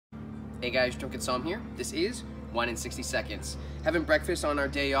Hey guys, Drunken Somm here. This is Wine in 60 Seconds. Having breakfast on our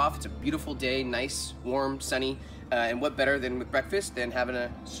day off. It's a beautiful day, nice, warm, sunny, and what better than with breakfast than having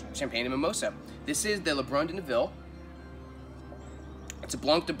a champagne and mimosa. This is the Brun de Neuville. It's a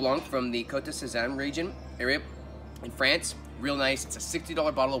Blanc de Blanc from the Côte de Sézanne region area in France. Real nice. It's a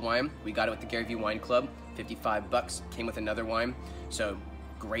 $60 bottle of wine. We got it with the Gary Vee Wine Club. 55 bucks. Came with another wine, so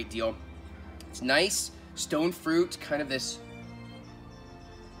great deal. It's nice, stone fruit, kind of this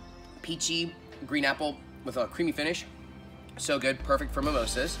peachy green apple with a creamy finish. So good, perfect for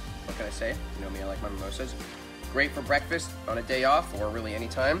mimosas. What can I say? You know me, I like my mimosas. Great for breakfast on a day off or really any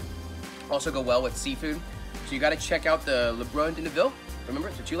time. Also go well with seafood. So you gotta check out the Brun de Neuville. Remember,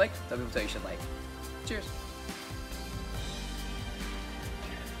 it's what you like, other people tell you should like. Cheers.